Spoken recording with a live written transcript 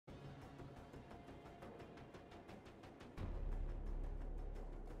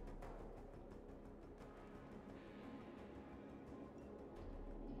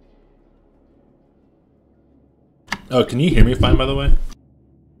Oh, can you hear me fine, by the way?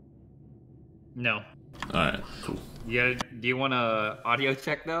 No. Alright, cool. Do you want a audio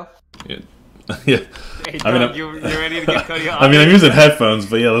check though? Yeah. Yeah. Hey, I mean, Doug, you ready to get Cody I mean, I'm using headphones,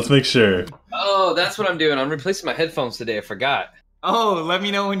 but yeah, let's make sure. Oh, that's what I'm doing. I'm replacing my headphones today. I forgot. Oh, let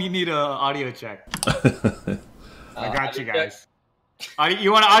me know when you need a audio check. I got you guys.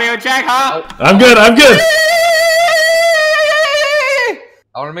 You want an audio check, huh? I'm good, I'm good!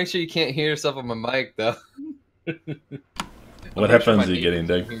 I want to make sure you can't hear yourself on my mic, though. What headphones are you getting,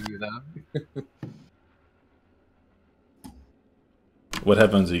 Doug? What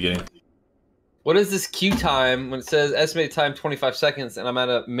headphones are you getting? What is this queue time when it says estimated time 25 seconds and I'm at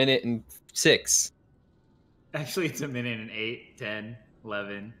a minute and 6? Actually, it's a minute and 8, 10,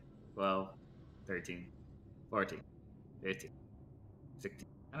 11, 12, 13, 14, 15, 16.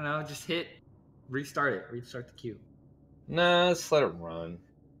 I don't know, just restart it. Restart the queue. Nah, let's let it run.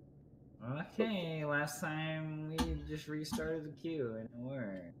 Okay, last time we just restarted the queue and it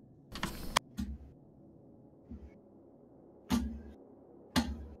worked.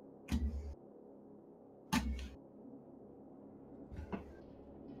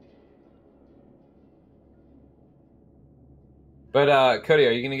 But, Cody,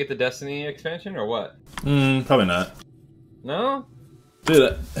 are you going to get the Destiny expansion or what? Probably not. No?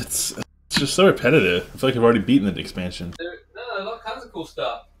 Dude, it's just so repetitive. I feel like I've already beaten the expansion. No, there's all kinds of cool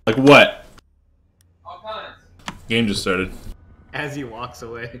stuff. Like what? All kinds. Game just started. As he walks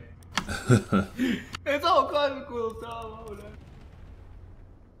away. It's all kinds of cool stuff.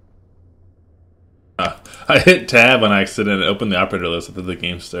 I hit tab on accident and opened the operator list after the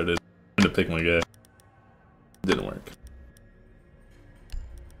game started. I'm trying to pick my guy. Didn't work.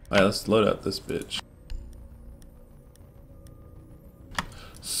 Alright, let's load up this bitch.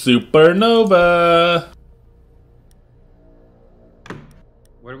 Supernova!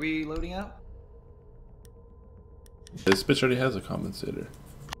 What are we loading up? This bitch already has a compensator.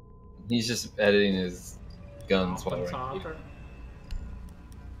 He's just editing his guns while we're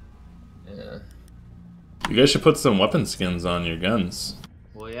Yeah. You guys should put some weapon skins on your guns.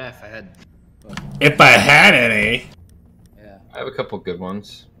 Well, yeah, if I had... If I had any! Yeah. I have a couple good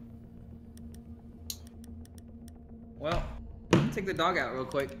ones. Well, take the dog out real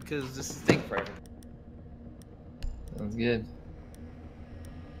quick, because this is taking forever. Sounds good.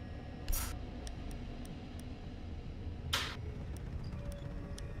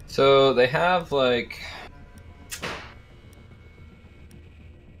 So they have like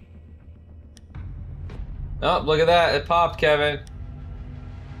oh, look at that. It popped, Kevin.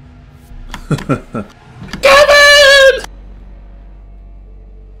 Kevin!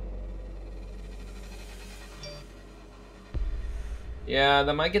 Yeah,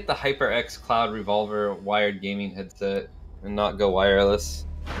 they might get the HyperX Cloud Revolver wired gaming headset and not go wireless.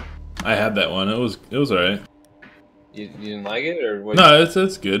 I had that one. It was alright. You didn't like it, or what? No,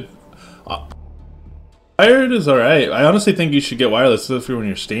 it's good. Wired is alright. I honestly think you should get wireless if when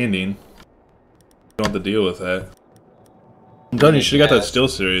you're standing. You don't have to deal with that. I'm done. You should have got that Steel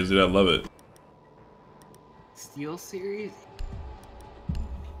series, dude. I love it. Steel series?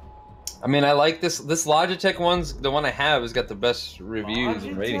 I mean, I like this Logitech one's the one I have has got the best reviews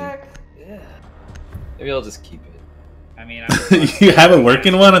and ratings. Yeah. Maybe I'll just keep it. I mean, You have a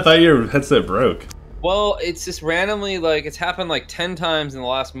working one? I thought your headset broke. Well, it's just randomly, like, it's happened like 10 times in the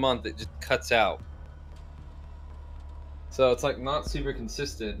last month. It just cuts out. So it's like not super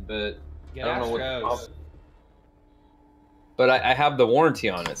consistent, but I don't know what. But I have the warranty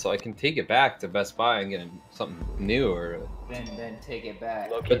on it, so I can take it back to Best Buy and get something new, or Then take it back.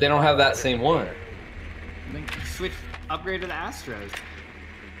 but they don't have that same one. Then upgrade to the Astros.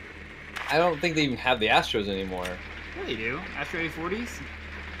 I don't think they even have the Astros anymore. Yeah, they do. Astro A40s?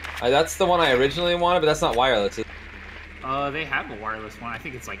 That's the one I originally wanted, but that's not wireless. They have a wireless one. I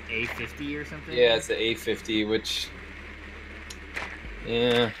think it's like A50 or something. Yeah, it's the A50, which...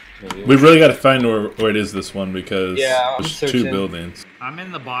 Yeah, maybe. We've really got to find where it is, this one, because Yeah, I'm there's searching. 2 buildings. I'm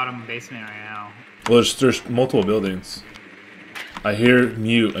in the bottom basement right now. Well, there's multiple buildings. I hear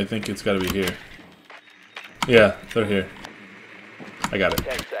mute. I think it's got to be here. Yeah, they're here. I got it.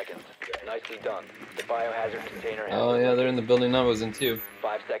 10 seconds. Nicely done. The biohazard container has Oh yeah, they're in the building I was in too.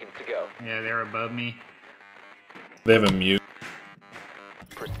 5 seconds to go. Yeah, they're above me. They have a mute.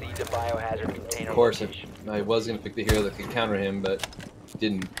 Proceed to biohazard container Of course, location. I was gonna pick the hero that could counter him, but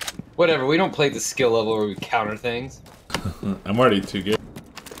didn't. Whatever, we don't play the skill level where we counter things. I'm already too good.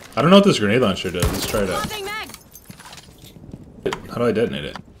 I don't know what this grenade launcher does. Let's try it out. Loading mags. How do I detonate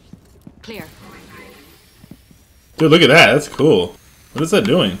it? Clear. Dude, look at that. That's cool. What is that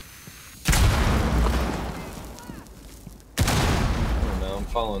doing? I don't know, I'm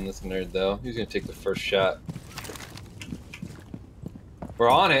following this nerd though. He's gonna take the first shot. We're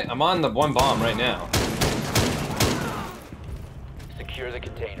on it. I'm on the one bomb right now. Secure the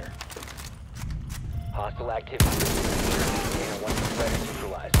container. Hostile activity. Container once the threat is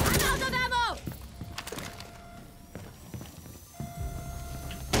neutralized.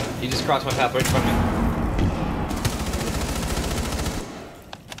 He just crossed my path right in front of me.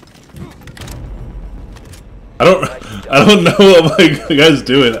 I don't know what my guy's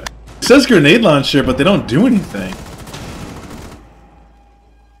doing. It says grenade launcher, but they don't do anything.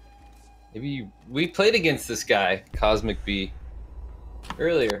 Maybe we played against this guy, Cosmic B,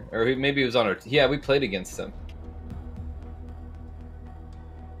 earlier, or maybe he was on our. Yeah, we played against him.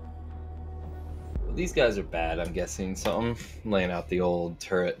 Well, these guys are bad, I'm guessing. So I'm laying out the old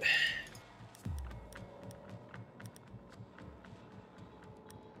turret.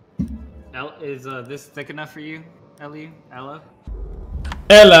 Is this thick enough for you, Ellie? Ella?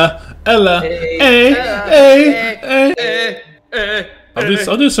 Ella, hey.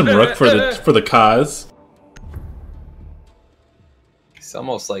 I'll do some rook for the cause. It's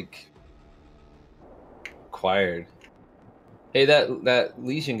almost like acquired. Hey, that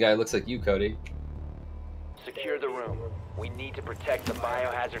Legion guy looks like you, Cody. Secure the room. We need to protect the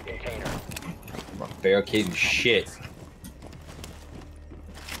biohazard container. I'm not barricading shit.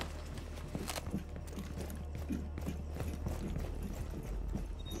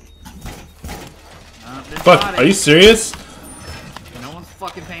 Fuck, are you serious? No one's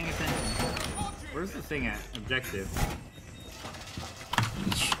fucking paying attention. Where's the thing at? Objective.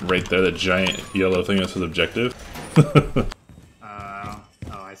 It's right there, the giant yellow thing that says objective. Oh,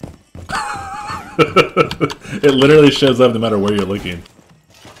 I see. It literally shows up no matter where you're looking.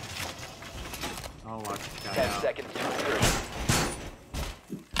 I'll lock this guy 10 out. seconds to insertion.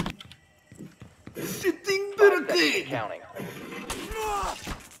 5 seconds counting.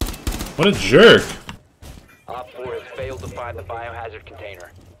 What a jerk! Op 4 has failed to find the biohazard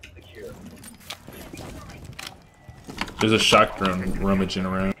container. There's a shock drone rummaging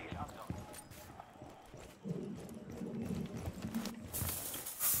around.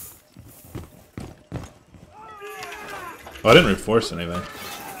 Oh, I didn't reinforce anything.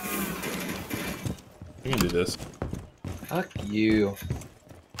 You can do this. Fuck you.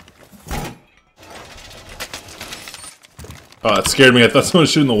 Oh, it scared me. I thought someone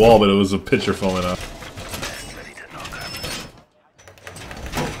was shooting the wall, but it was a picture falling off.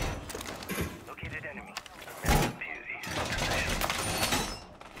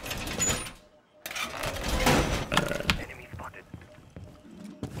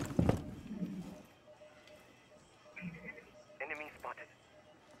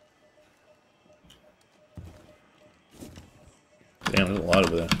 Damn, there's a lot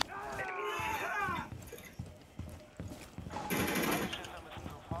over there.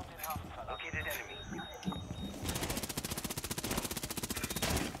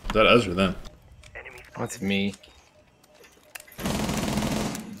 Is that us or them? That's me.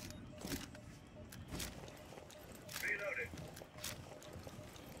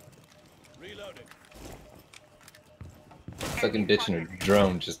 Fucking bitching a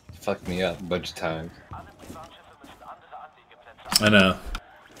drone just fucked me up a bunch of times. I know.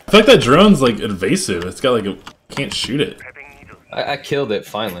 I feel like that drone's like evasive. It's got like a can't shoot it. I killed it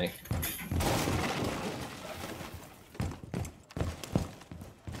finally.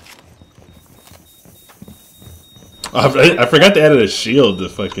 I forgot to add a shield to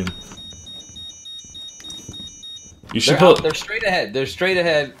fucking. You should They're straight ahead. They're straight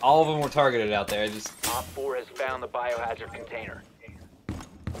ahead. All of them were targeted out there. I just. Op 4 has found the biohazard container.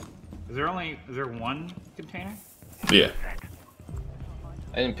 Is there one container? Yeah.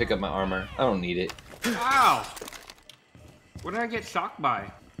 I didn't pick up my armor. I don't need it. Ow! What did I get shocked by?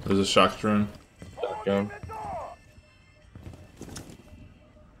 There's a shock drone. Shock drone.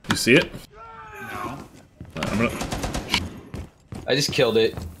 You see it? No. I'm gonna. I just killed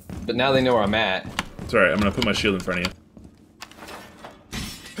it, but now they know where I'm at. It's alright. I'm gonna put my shield in front of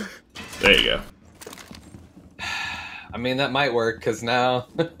you. There you go. I mean, that might work, because now...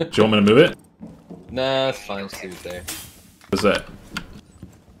 Do you want me to move it? Nah, it's fine. Just leave it there. What's that?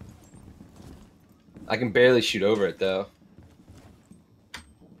 I can barely shoot over it, though.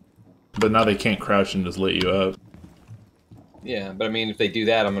 But now they can't crouch and just lit you up. Yeah, but I mean, if they do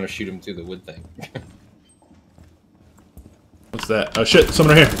that, I'm going to shoot them through the wood thing. What's that? Oh shit,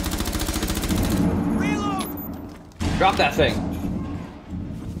 someone right here. Drop that thing!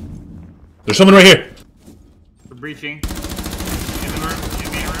 There's someone right here. We're breaching. In the room.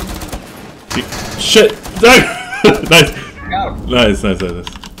 In the room. Shit! Nice. Got him. Nice.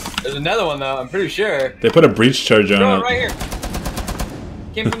 There's another one, though. I'm pretty sure. They put a breach charge on Throw it. it right here.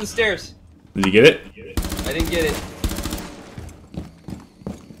 Came from the stairs. Did you get it? I didn't get it.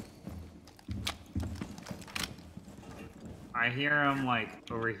 I hear him like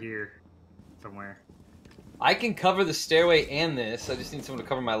over here somewhere. I can cover the stairway and this. I just need someone to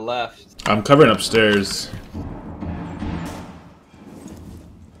cover my left. I'm covering upstairs.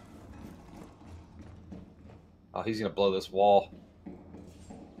 Oh, he's gonna blow this wall.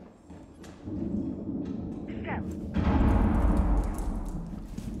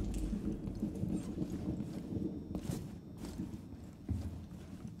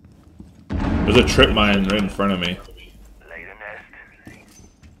 There's a trip mine right in front of me.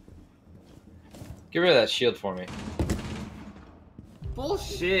 Get rid of that shield for me.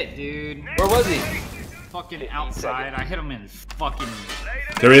 Bullshit, dude. Where was he? Fucking outside. I hit him in fucking.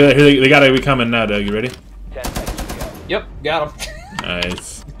 They gotta be coming now, Doug. You ready? 10 seconds to go. Yep, got him.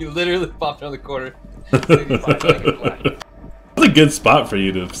 Nice. He literally popped around the corner. 5 seconds left. That's a good spot for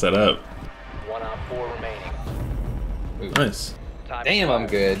you to set up. 1 on 4 remaining. Ooh. Nice. Time Damn, I'm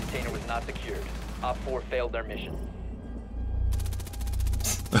good. Container was not secured. Op 4 failed their mission.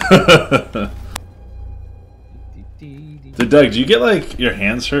 So Doug, do you get like your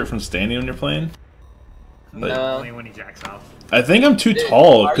hands hurt from standing when you're playing? Like, Only when he jacks off. I think I'm too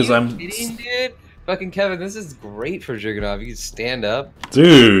tall Are because you I'm. kidding, dude? Fucking Kevin, this is great for Juggernaut. You can stand up.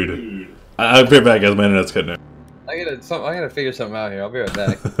 Dude. I'll be right back, guys. My internet's cutting out. I gotta figure something out here. I'll be right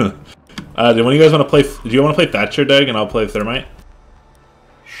back. Do one of you guys want to play? Do you want to play Thatcher, Doug, and I'll play Thermite?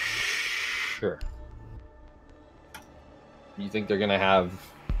 Sure. You think they're gonna have?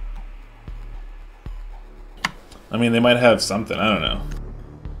 I mean, they might have something. I don't know.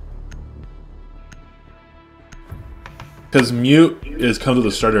 Because mute comes with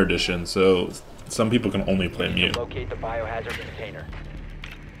the starter edition, so some people can only play mute. Locate the biohazard container.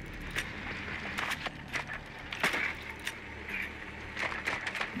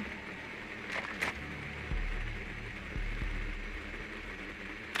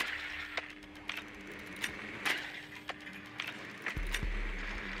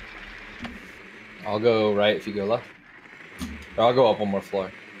 I'll go right if you go left. Or I'll go up one more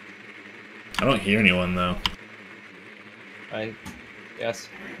floor. I don't hear anyone though. Yes.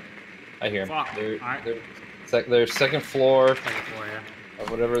 I hear him. Fuck. They're second floor Second floor, yeah. of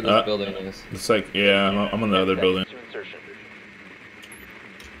whatever this building is. It's like, yeah, I'm on the other building. To insertion.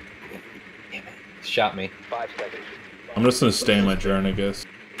 Damn it. Shot me. 5 seconds. I'm just gonna stay in my journey, I guess.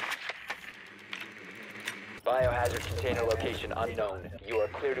 Biohazard container location unknown. You are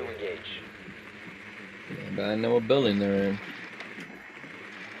clear to engage. But I know what building they're in.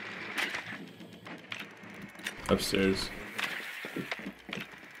 Upstairs.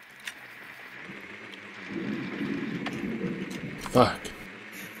 Fuck.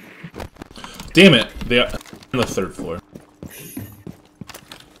 Damn it! They are on the third floor.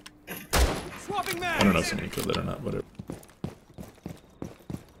 I don't know if someone killed it or not, whatever.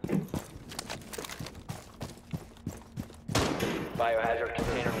 Biohazard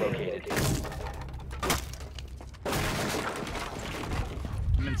container located.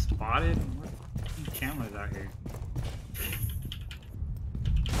 I'm been spotted. What fucking cameras out here?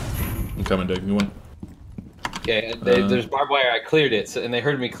 I'm coming, Doug. You won. Okay, there's barbed wire. I cleared it, and they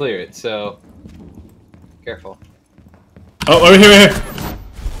heard me clear it, so careful. Oh, over here, right here!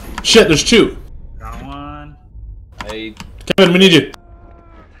 Shit, there's two! Got one. Kevin, we need you!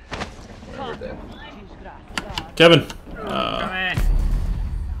 Kevin! Come in.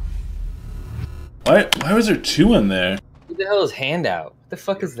 Why was there two in there? Who the hell is Handout? What the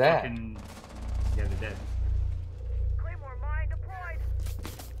fuck is that? Fucking... Yeah, they're dead.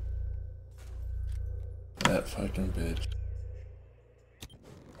 That fucking bitch.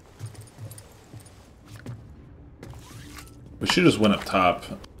 We should just went up top.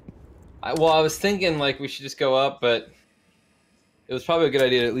 Well, I was thinking like we should just go up, but it was probably a good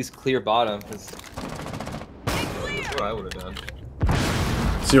idea to at least clear bottom. Cause that's what I would have done.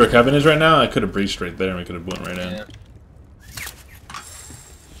 See where Kevin is right now? I could have breached right there and we could have went right in. Yeah.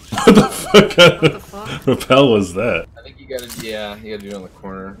 What the fuck? Rappel was that? I think you gotta do it on the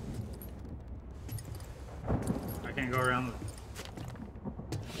corner. I can't go around the...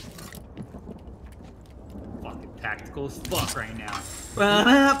 Fucking tactical as fuck right now.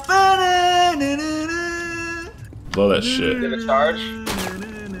 Blow that shit. Give a charge.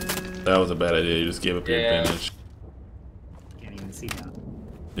 That was a bad idea. You just gave up your advantage. Can't even see now.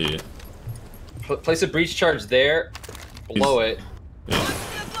 Yeah. Place a breach charge there. Blow it. Yeah.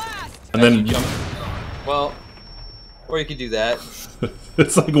 And then jump. Well, or you could do that.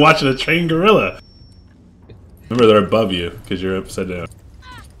 it's like watching a trained gorilla. Remember, they're above you because you're upside down.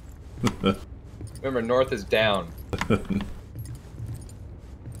 Remember, north is down.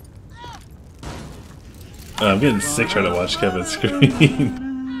 I'm getting sick trying to watch Kevin's screen.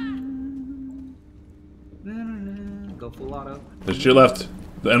 Go full auto. To your left.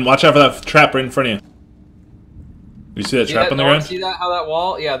 And watch out for that trap right in front of you. You see that trap on the ground? See that? How that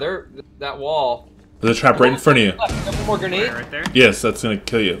wall? Yeah, that wall. There's a trap right in front of you. Got one more grenade. Right there. Yes, that's gonna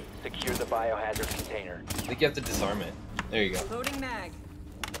kill you. Secure the biohazard container. I think you have to disarm it. There you go. Loading mag.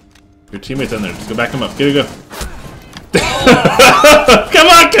 Your teammate's in there. Just go back him up. Get it, go. Come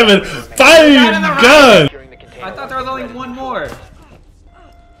on, Kevin! Fire your gun! Securing the container. I thought there was only one more.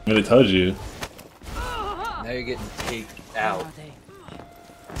 I'm gonna tell you. Now you're getting taken out.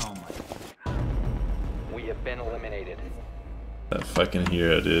 Oh my. We have been eliminated. That fucking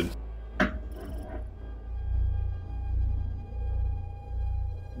hero, dude.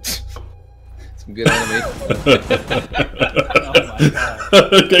 Some good enemy. Oh my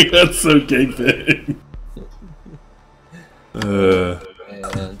god. Okay, that's so gangbang.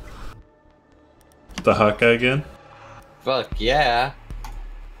 Man. The Hawkeye again? Fuck yeah.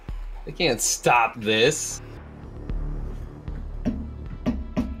 They can't stop this. I'm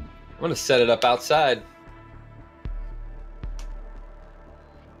gonna set it up outside.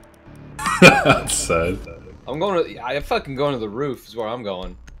 Outside. I'm fucking going to the roof is where I'm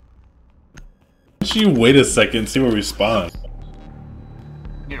going. Why don't you wait a second and see where we spawn?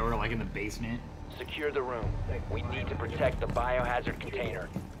 Yeah, we're like in the basement. Secure the room. We need to protect the biohazard container.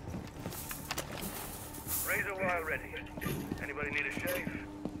 Razor wire ready. Anybody need a shave?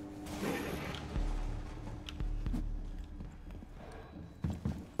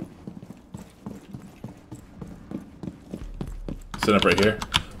 Set up right here.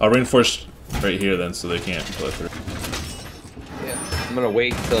 I'll reinforce right here then so they can't blow through. Yeah. I'm gonna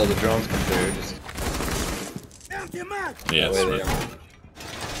wait until the drones come through. Just Yeah, that way they that's right. don't-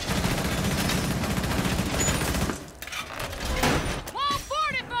 Wall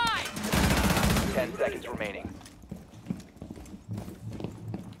fortified. 10 seconds remaining.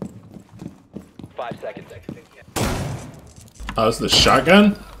 5 seconds. Oh, this is the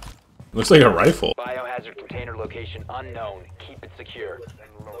shotgun? Looks like a rifle. Biohazard container location unknown. Keep it secure.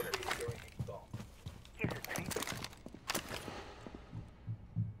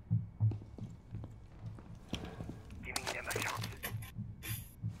 Giving them a shot.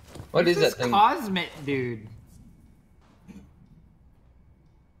 What is that This thing? Cosmic dude.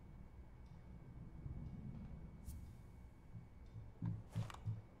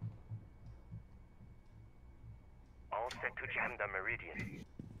 All set to jam the meridian.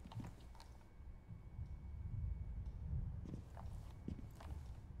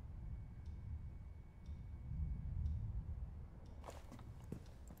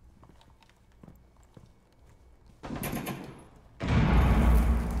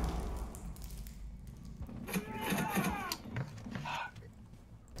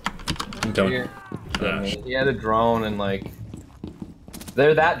 I'm coming. Here. Ah, He had a drone and like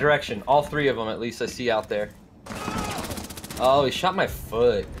they're that direction. All three of them at least I see out there. Oh, he shot my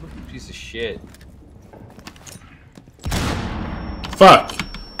foot. Piece of shit. Fuck!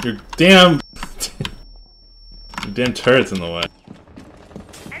 Your damn... Your damn turret's in the way.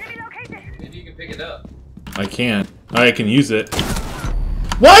 Maybe you can pick it up. I can't. I can use it.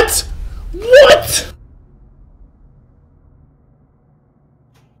 What?! What?!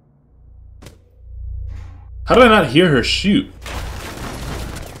 How did I not hear her shoot?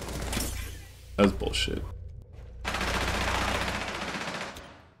 That was bullshit.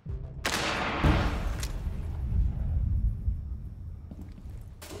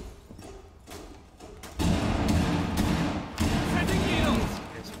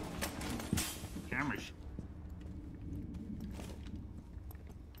 Camera sh-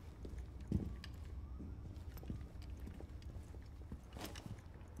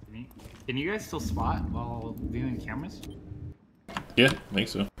 Can you guys still spot while viewing cameras? Yeah, I think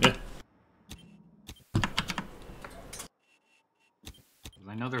so. Yeah. 'Cause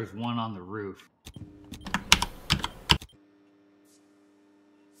I know there's one on the roof.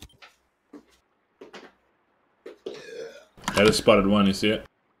 I just spotted one, you see it?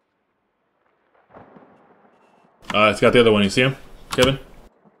 It's got the other one, you see him? Kevin?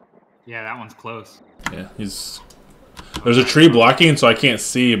 Yeah, that one's close. Yeah, he's... There's a tree blocking, so I can't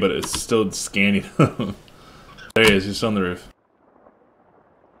see, but it's still scanning. There he is, he's on the roof.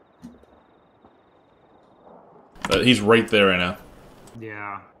 But he's right there right now.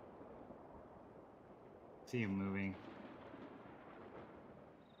 Yeah. See him moving.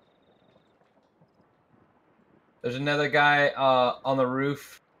 There's another guy on the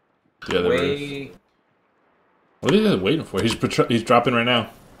roof. The other roof. Way What are you guys waiting for? He's dropping right now.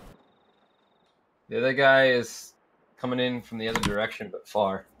 the other guy is coming in from the other direction but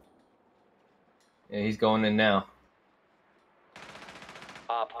far. Yeah, he's going in now.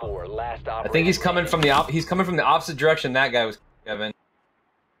 Op 4, last I think he's coming from the opposite direction that guy was Kevin.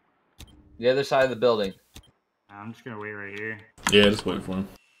 The other side of the building. I'm just gonna wait right here. Yeah, just wait for him.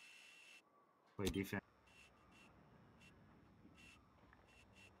 Play defense.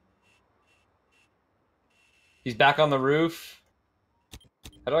 He's back on the roof.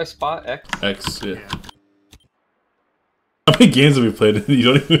 How do I spot X? X, yeah. Yeah. How many games have we played? You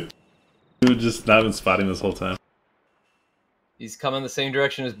don't even. You just not been spotting this whole time. He's coming the same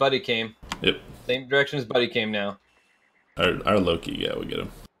direction as Buddy came. Yep. Same direction as Buddy came now. Our Loki, yeah, we get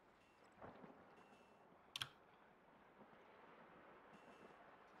him.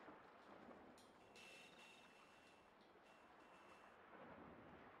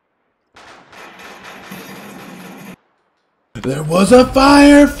 There was a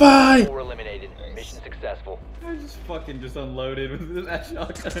firefight! 4 eliminated. Mission successful. I just fucking just unloaded with that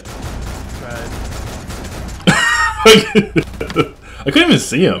shotgun. Right. I couldn't even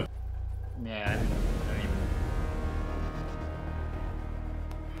see him. Yeah, I didn't even...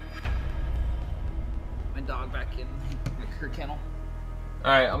 My dog back in her kennel.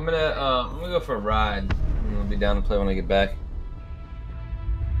 All right, I'm gonna go for a ride. I'll be down to play when I get back.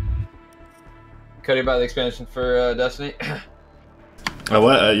 Cody, about the expansion for Destiny. Oh,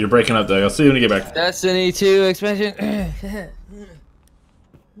 what? You're breaking up, Doug. I'll see you when you get back. Destiny 2 expansion.